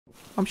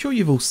I'm sure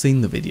you've all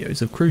seen the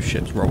videos of cruise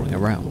ships rolling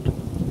around.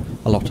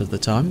 A lot of the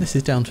time this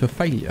is down to a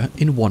failure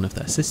in one of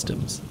their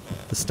systems,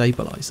 the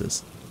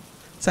stabilisers.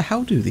 So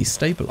how do these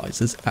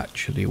stabilisers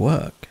actually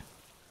work?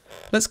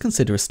 Let's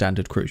consider a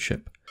standard cruise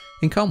ship.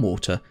 In calm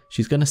water,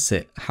 she's going to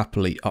sit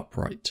happily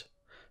upright.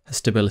 Her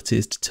stability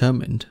is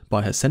determined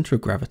by her centre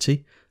of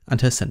gravity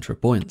and her centre of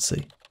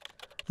buoyancy.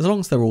 As long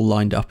as they're all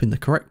lined up in the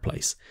correct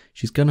place,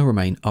 she's going to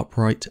remain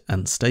upright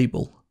and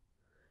stable.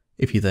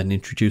 If you then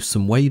introduce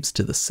some waves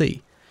to the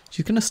sea,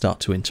 she's going to start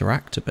to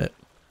interact a bit.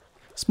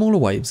 Smaller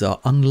waves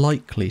are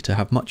unlikely to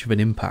have much of an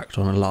impact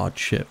on a large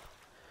ship,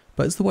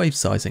 but as the wave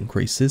size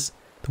increases,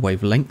 the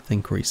wave length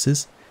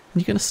increases,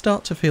 and you're going to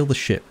start to feel the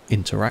ship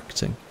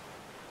interacting.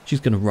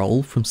 She's going to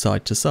roll from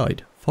side to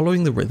side,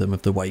 following the rhythm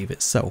of the wave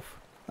itself.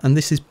 And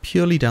this is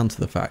purely down to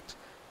the fact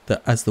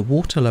that as the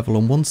water level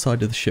on one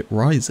side of the ship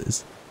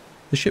rises,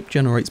 the ship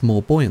generates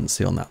more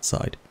buoyancy on that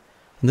side,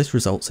 and this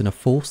results in a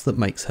force that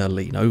makes her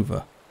lean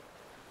over.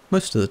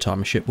 Most of the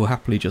time a ship will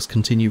happily just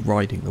continue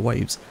riding the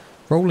waves,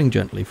 rolling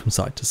gently from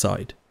side to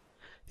side.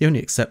 The only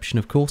exception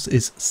of course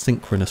is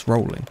synchronous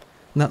rolling,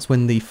 and that's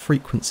when the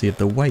frequency of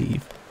the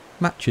wave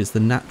matches the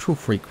natural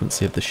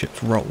frequency of the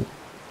ship's roll.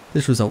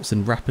 This results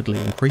in rapidly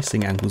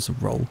increasing angles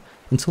of roll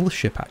until the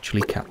ship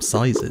actually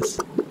capsizes.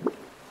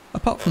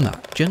 Apart from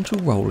that, gentle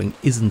rolling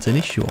isn't an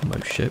issue on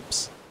most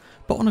ships,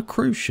 but on a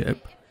cruise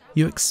ship,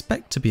 you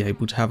expect to be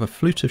able to have a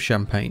flute of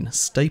champagne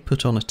stay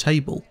put on a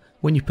table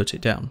when you put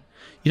it down.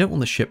 You don't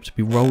want the ship to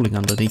be rolling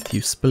underneath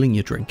you, spilling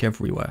your drink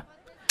everywhere.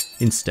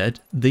 Instead,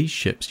 these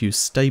ships use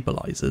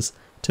stabilisers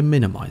to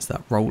minimise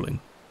that rolling.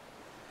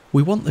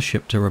 We want the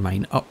ship to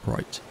remain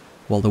upright,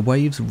 while the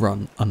waves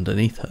run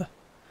underneath her.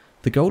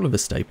 The goal of a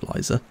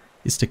stabiliser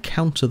is to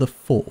counter the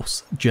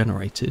force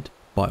generated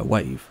by a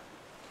wave.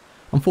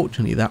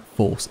 Unfortunately, that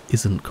force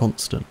isn't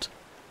constant.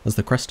 As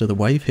the crest of the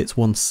wave hits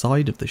one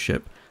side of the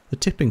ship, the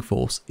tipping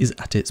force is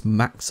at its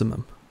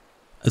maximum.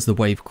 As the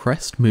wave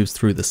crest moves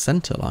through the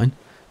centre line,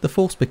 the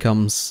force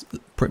becomes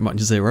pretty much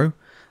zero,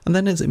 and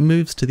then as it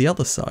moves to the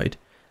other side,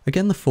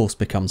 again the force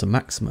becomes a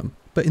maximum,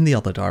 but in the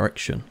other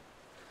direction.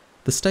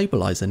 The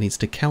stabiliser needs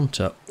to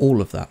counter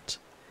all of that.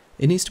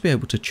 It needs to be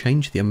able to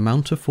change the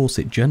amount of force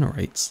it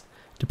generates,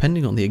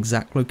 depending on the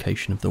exact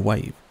location of the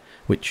wave,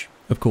 which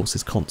of course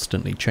is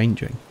constantly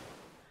changing.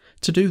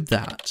 To do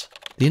that,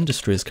 the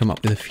industry has come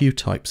up with a few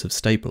types of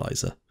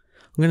stabiliser.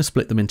 I'm going to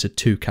split them into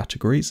two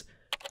categories,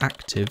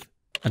 active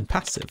and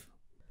passive.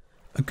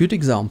 A good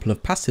example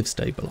of passive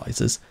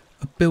stabilisers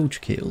are bilge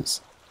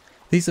keels.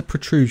 These are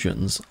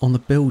protrusions on the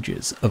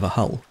bilges of a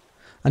hull,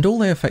 and all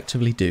they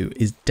effectively do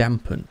is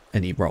dampen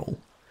any roll.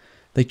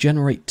 They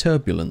generate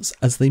turbulence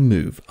as they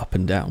move up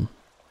and down.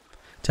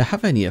 To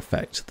have any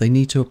effect, they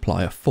need to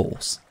apply a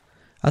force.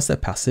 As they're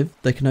passive,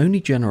 they can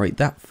only generate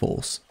that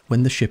force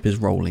when the ship is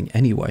rolling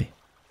anyway.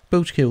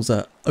 Bilge keels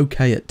are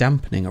okay at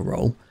dampening a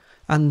roll,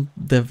 and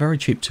they're very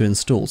cheap to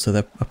install, so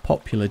they're a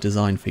popular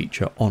design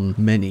feature on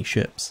many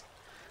ships.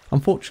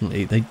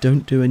 Unfortunately, they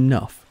don't do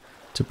enough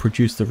to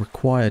produce the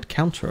required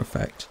counter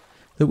effect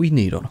that we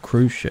need on a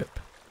cruise ship.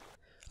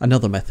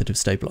 Another method of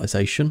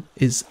stabilisation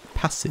is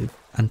passive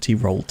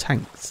anti-roll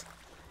tanks.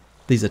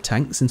 These are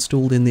tanks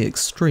installed in the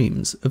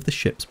extremes of the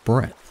ship's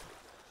breadth.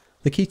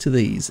 The key to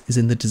these is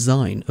in the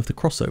design of the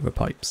crossover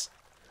pipes.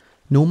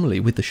 Normally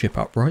with the ship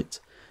upright,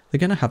 they're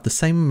going to have the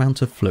same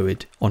amount of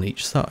fluid on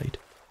each side.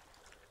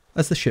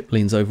 As the ship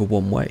leans over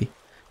one way,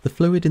 the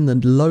fluid in the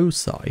low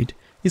side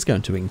is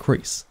going to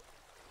increase.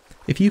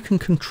 If you can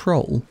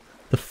control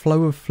the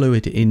flow of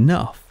fluid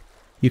enough,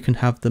 you can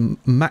have the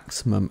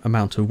maximum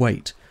amount of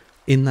weight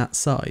in that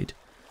side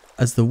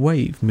as the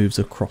wave moves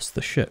across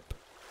the ship.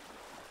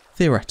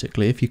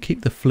 Theoretically, if you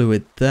keep the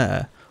fluid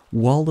there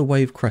while the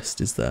wave crest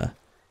is there,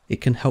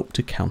 it can help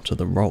to counter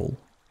the roll.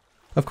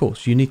 Of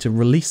course, you need to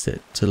release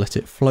it to let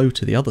it flow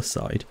to the other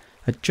side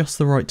at just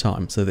the right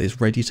time so that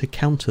it's ready to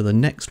counter the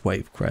next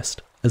wave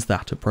crest as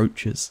that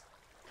approaches.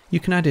 You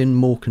can add in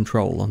more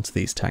control onto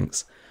these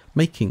tanks,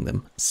 making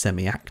them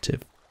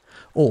semi-active.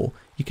 Or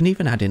you can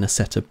even add in a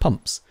set of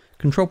pumps,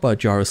 controlled by a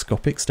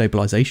gyroscopic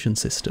stabilisation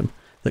system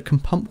that can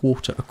pump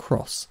water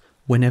across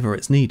whenever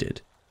it's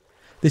needed.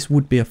 This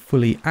would be a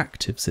fully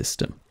active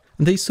system,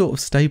 and these sort of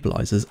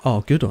stabilisers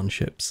are good on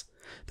ships.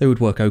 They would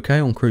work okay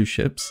on cruise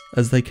ships,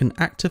 as they can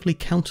actively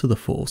counter the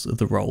force of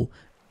the roll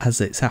as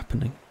it's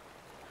happening.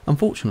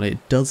 Unfortunately,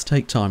 it does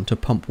take time to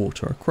pump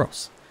water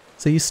across,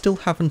 so you still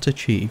haven't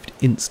achieved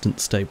instant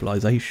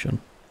stabilisation.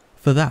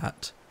 For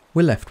that,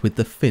 we're left with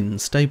the fin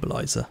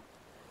stabiliser.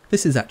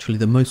 This is actually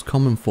the most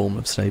common form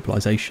of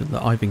stabilisation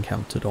that I've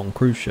encountered on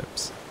cruise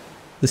ships.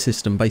 The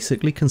system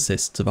basically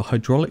consists of a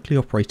hydraulically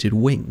operated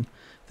wing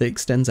that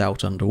extends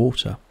out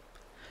underwater.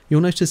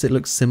 You'll notice it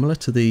looks similar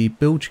to the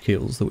bilge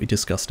keels that we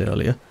discussed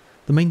earlier.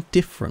 The main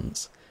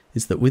difference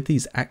is that with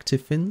these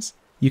active fins,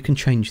 you can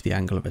change the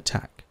angle of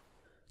attack.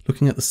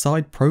 Looking at the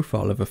side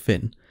profile of a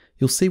fin,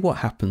 you'll see what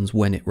happens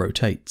when it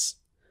rotates.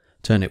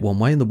 Turn it one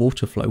way and the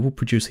water flow will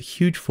produce a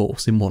huge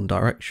force in one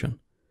direction.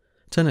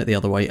 Turn it the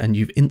other way and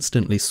you've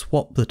instantly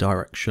swapped the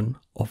direction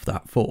of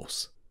that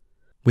force.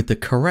 With the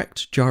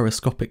correct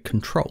gyroscopic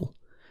control,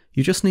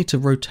 you just need to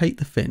rotate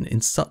the fin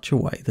in such a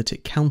way that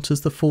it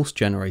counters the force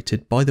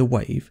generated by the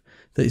wave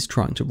that is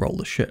trying to roll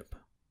the ship.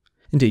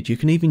 Indeed, you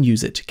can even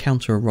use it to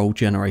counter a roll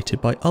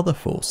generated by other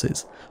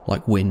forces,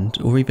 like wind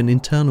or even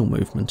internal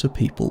movement of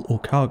people or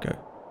cargo.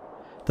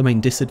 The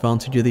main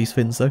disadvantage of these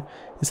fins though,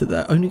 is that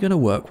they're only going to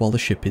work while the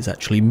ship is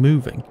actually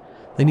moving.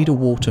 They need a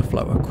water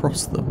flow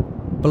across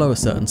them. Below a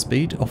certain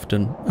speed,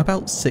 often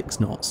about 6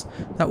 knots,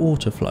 that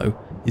water flow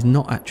is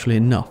not actually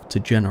enough to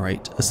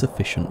generate a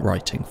sufficient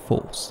righting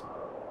force.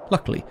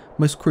 Luckily,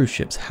 most cruise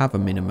ships have a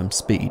minimum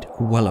speed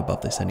well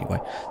above this anyway,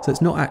 so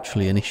it's not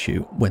actually an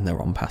issue when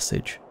they're on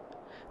passage.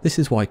 This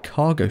is why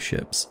cargo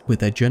ships, with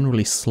their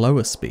generally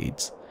slower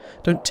speeds,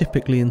 don't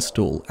typically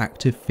install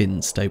active fin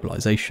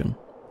stabilisation.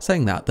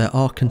 Saying that, there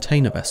are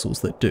container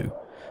vessels that do,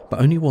 but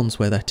only ones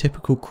where their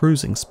typical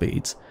cruising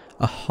speeds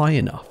are high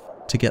enough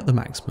to get the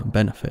maximum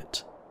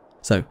benefit.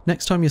 So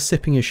next time you're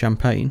sipping your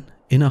champagne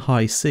in a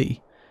high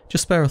sea,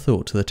 just spare a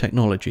thought to the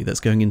technology that's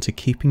going into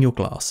keeping your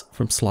glass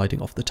from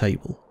sliding off the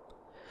table.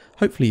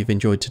 Hopefully you've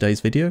enjoyed today's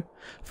video.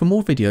 For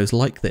more videos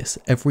like this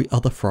every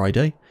other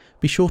Friday,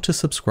 be sure to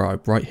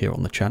subscribe right here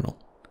on the channel.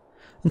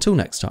 Until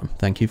next time,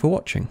 thank you for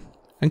watching,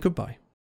 and goodbye.